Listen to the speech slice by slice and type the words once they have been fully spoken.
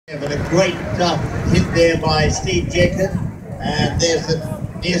But a great hit there by Steve Jenkins, and there's the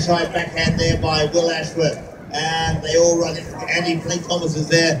near side backhand there by Will Ashworth, and they all run it. Andy Blake Thomas is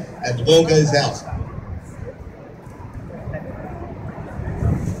there, and the ball goes out.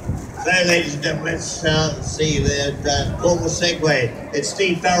 So, ladies and gentlemen, let's see the normal segue. It's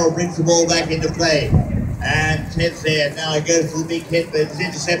Steve Farrell brings the ball back into play, and Ted's there. Now he goes for the big hit, but it's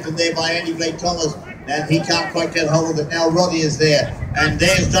intercepted there by Andy Blake Thomas. And he can't quite get hold of it. Now Roddy is there. And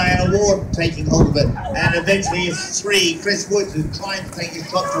there's Diana Ward taking hold of it. And eventually it's three. Chris Woods is trying to take his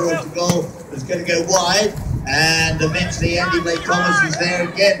shot towards the goal. It's going to go wide. And eventually Andy Blake Thomas is there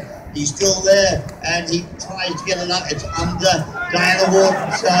again. He's still there. And he tries to get it up. It's under Diana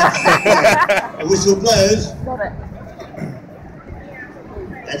Ward's the whistle blows. Got it.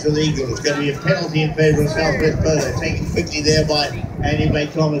 That's illegal. It's going to be a penalty in favour of Southwest Polo. Taken quickly there by Andy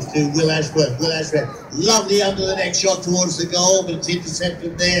Blake Thomas to Will Ashworth. Will Ashworth, lovely under the neck shot towards the goal, but it's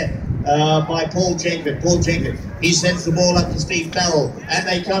intercepted there by Paul Jenkins. Paul Jenkins, he sends the ball up to Steve Farrell, and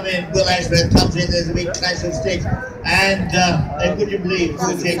they come in. Will Ashworth comes in. There's a big clash of sticks, and would you believe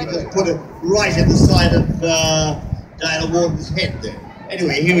Paul Jenkins just put it right in the side of Diana Warden's head there.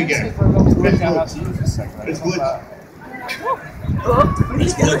 Anyway, here we go. Chris Woods.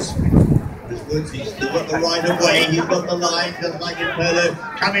 Chris Woods, he's still got the right of way, he's got the line, just like in polo,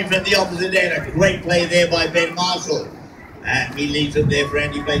 coming from the opposite end. A great play there by Ben Marshall. And he leaves it there for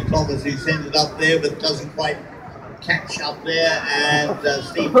Andy Blake Thomas, who sends it up there, but doesn't quite catch up there. And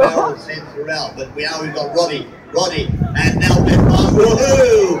Steve Farrell sends it out. But we've got Roddy, and now Ben Marshall.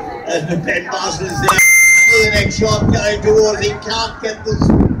 Woohoo! And Ben Marshall is there. The next shot going towards, he can't get the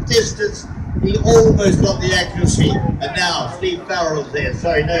distance. He almost got the accuracy, and now Steve Farrell is there.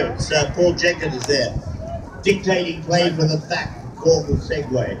 Sorry, no, it's Paul Jenkins is there. Dictating play for the back, Corporal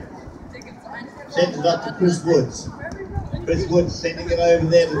segue. Sends it up to Chris Woods. Chris Woods sending it over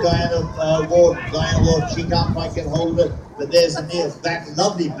there to Diana Ward. Diana Ward, she can't quite get hold of it, but there's the near back,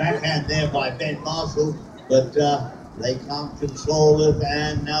 lovely backhand there by Ben Marshall, but they can't control it,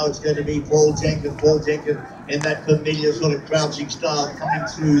 and now it's going to be Paul Jenkins. Paul Jenkins in that familiar sort of crouching style coming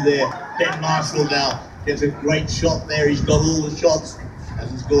through there. Ben Marshall now gets a great shot there. He's got all the shots.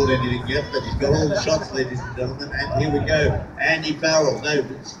 Hasn't scored anything yet, but he's got all the shots, ladies and gentlemen. And here we go. Andy Farrell. No,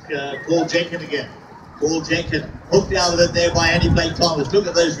 it's Paul Jenkins again. Paul Jenkins hooked out of it there by Andy Blake Thomas. Look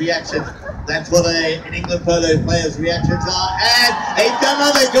at those reactions. That's what an England Polo players' reactions are. And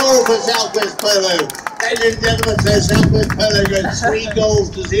another goal for Southwest Polo. Ladies and gentlemen, so Southwest Polo goes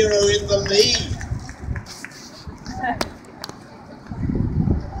 3-0 in the lead.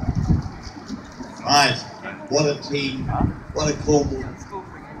 Right, what a team, what a Cornwall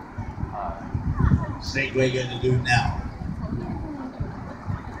segue we're going to do now.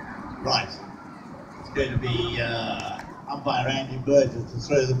 Right, it's going to be umpire Andy Burgess to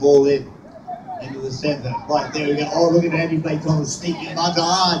throw the ball into the centre. Right, there we go. Oh, look at Andy Blake Thomas sneaking.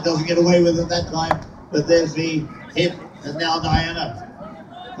 Doesn't get away with it that time. But there's the hit, and now Diana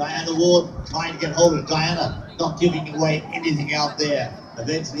Ward trying to get hold of it. Diana not giving away anything out there.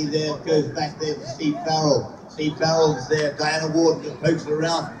 Eventually there goes back there to Steve Farrell. Steve Farrell's there. Diana Ward just pokes it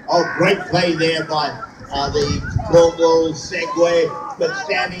around. Oh, great play there by the Cornwall segue. But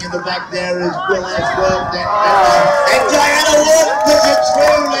standing in the back there is Will Ashworth. And Diana Ward puts it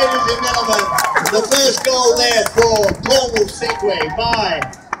through, ladies and gentlemen. The first goal there for Cornwall segue by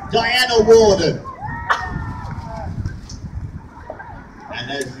Diana Ward. And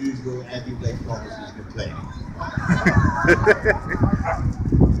as usual, Andy Blake Thomas is complaining.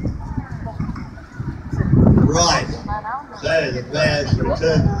 Right, so the players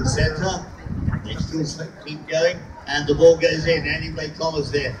return to the centre. They still keep going, and the ball goes in. Andy Blake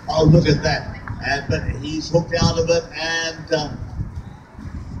Thomas there. Oh, look at that. But he's hooked out of it, and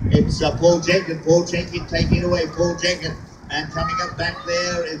it's Paul Jenkins. Paul Jenkins taking it away. Paul Jenkins. And coming up back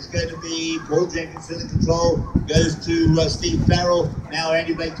there is going to be Paul Jenkins in the control, goes to Steve Farrell. Now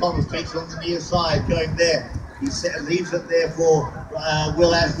Andy Blake Thomas takes it on the near side, going there. He leaves it there for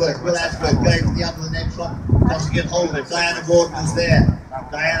Will Ashworth. Will Ashworth going to the under the next one, doesn't get hold of it. Diana Gordon is there.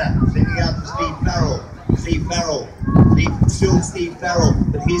 Diana sending out to Steve Farrell. Steve Farrell, still Steve Farrell,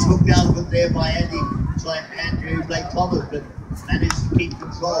 but he's hooked out of it there by Andrew Blake Thomas, but managed to keep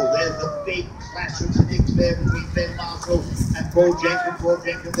control. There's a big clash of sticks there between Ben Marshall and Paul Jenkins. Paul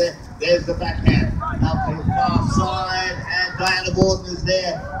Jenkins there. There's the backhand. Out to the far side, and Diana Gordon is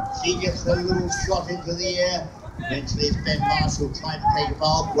there. She gets a little shot into the air. Eventually it's Ben Marshall trying to take a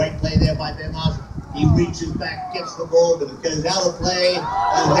ball. Great play there by Ben Marshall. He reaches back, gets the ball, but it goes out of play.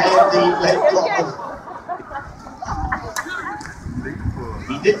 And Andy Blake Thomas.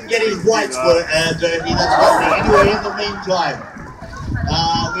 He didn't get his whites for dirty, that's lovely. Anyway, in the meantime,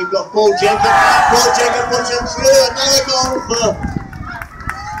 we've we've got Paul Chukker. Paul Chukker puts him through. Another goal for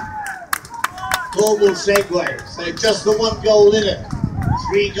Global Segway. So just the one goal in it.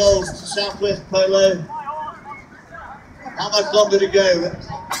 3 goals to Southwest Polo. How much longer to go?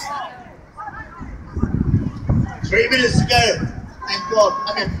 3 minutes to go. Thank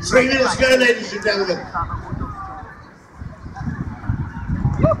God. Okay, 3 minutes to go, ladies and gentlemen.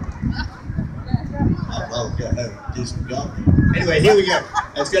 I'll go home, do some gardening. Anyway, here we go.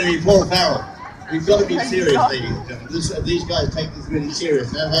 It's going to be Paul Farrell. We've got to be serious, ladies and gentlemen. These guys take this really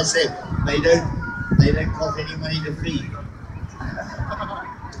serious. And as I said, they don't cost any money to feed.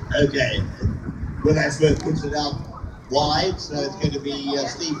 Okay. Will Ashworth puts it out wide, so it's going to be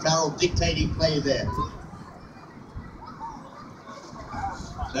Steve Farrell dictating play there.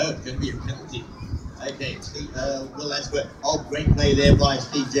 So it's going to be a penalty. Okay, Will Ashworth. Oh, great play there by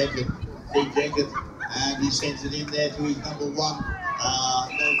Steve Jenkins. And he sends it in there to his number 1.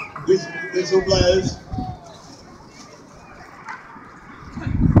 Whistle blows.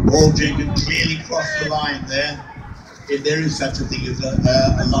 Paul Jenkins clearly crossed the line there. If there is such a thing as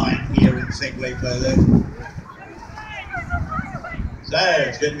a line here in Segway Polo. So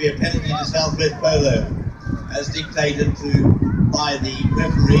it's going to be a penalty to Southwest Polo, as dictated by the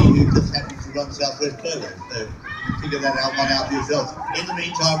referee who just happens to run Southwest Polo. So you can figure that one out for yourself. In the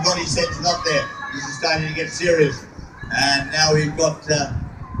meantime, Ronnie sends it up there. This is starting to get serious. And now we've got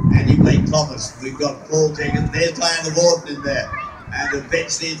Andy Blake Thomas. We've got Paul Jenkins. There's Diana Wharton in there. And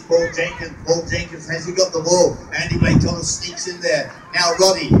eventually it's Paul Jenkins. Paul Jenkins has he got the ball. Andy Blake Thomas sneaks in there. Now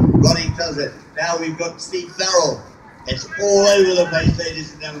Ronnie does it. Now we've got Steve Farrell. It's all over the place,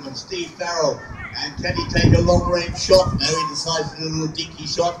 ladies and gentlemen. Steve Farrell. And can he take a long-range shot? No, he decides to do a little dinky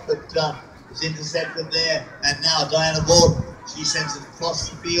shot, but it's intercepted there. And now Diana Wharton, she sends it across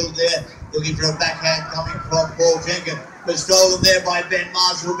the field there, looking for a backhand coming from Paul Jenkins. But stolen there by Ben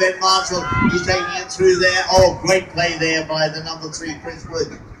Marshall. Ben Marshall, he's taking it through there. Oh, great play there by the number 3, Chris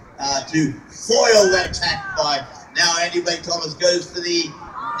Wood, to foil that attack by. Now Andy Blake Thomas goes for the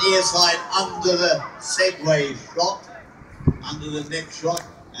near side under the Segway shot, under the neck shot,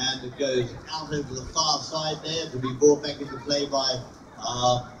 and it goes out over the far side there to be brought back into play by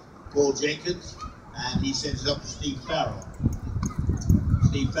Paul Jenkins, and he sends it up to Steve Farrell.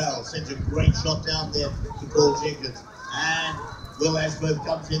 Steve Farrell sends a great shot down there to Paul Jenkins. And Will Ashworth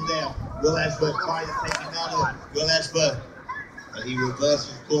comes in there. Will Ashworth trying to take him out of it. Will Ashworth, but he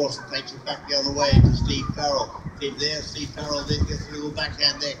reverses course and takes it back the other way to Steve Farrell. Steve Farrell then gets a little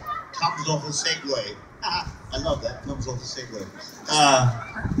backhand there. Comes off a Segway. I love that. Comes off a Segway.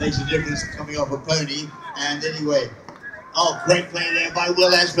 Makes a difference coming off a pony. And anyway, oh, great play there by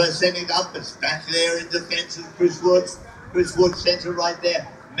Will Ashworth, sending it up. It's back there in defence of Chris Wood. Chris Wood sends it right there.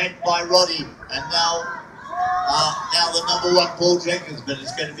 Met by Roddy. And now the number 1, Paul Jenkins, but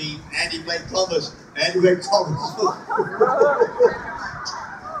it's going to be Andy Blake Thomas. Andy Blake Thomas.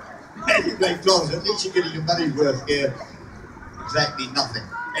 Andy Blake Thomas. At least you're getting your money's worth here. Exactly nothing.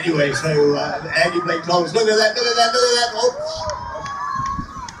 Anyway, so Andy Blake Thomas. Look at that. Oops.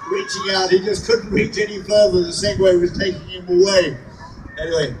 Reaching out. He just couldn't reach any further. The Segway was taking him away.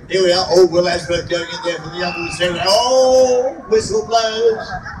 Anyway, here we are. Oh, Will Ashworth going in there from the under the Segway. Oh, whistle blows.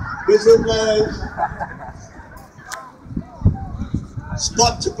 Whistle blows.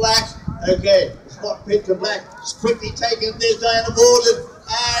 Spot to black. Okay, spot pin to black. It's quickly taken. There's Diana Wharton.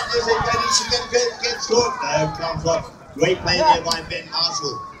 And is it ready? She's going to get short. No, comes off. Great play there by Ben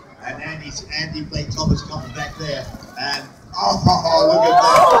Marshall. And Andy Blake Thomas comes back there. And oh, look at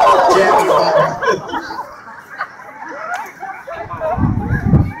that.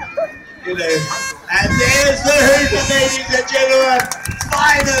 You know. And there's the hooper, ladies and gentlemen.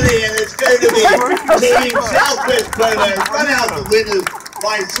 Finally, and it's going to be Team Southwest Polo run out the winners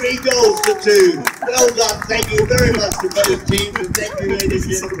by 3 goals to 2. Well done. Thank you very much to both teams, and thank you, ladies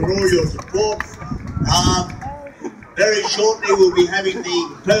and gentlemen, for all your support. Very shortly, we'll be having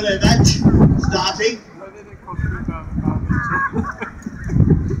the polo match starting.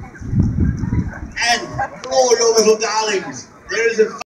 And for all your little darlings, there is a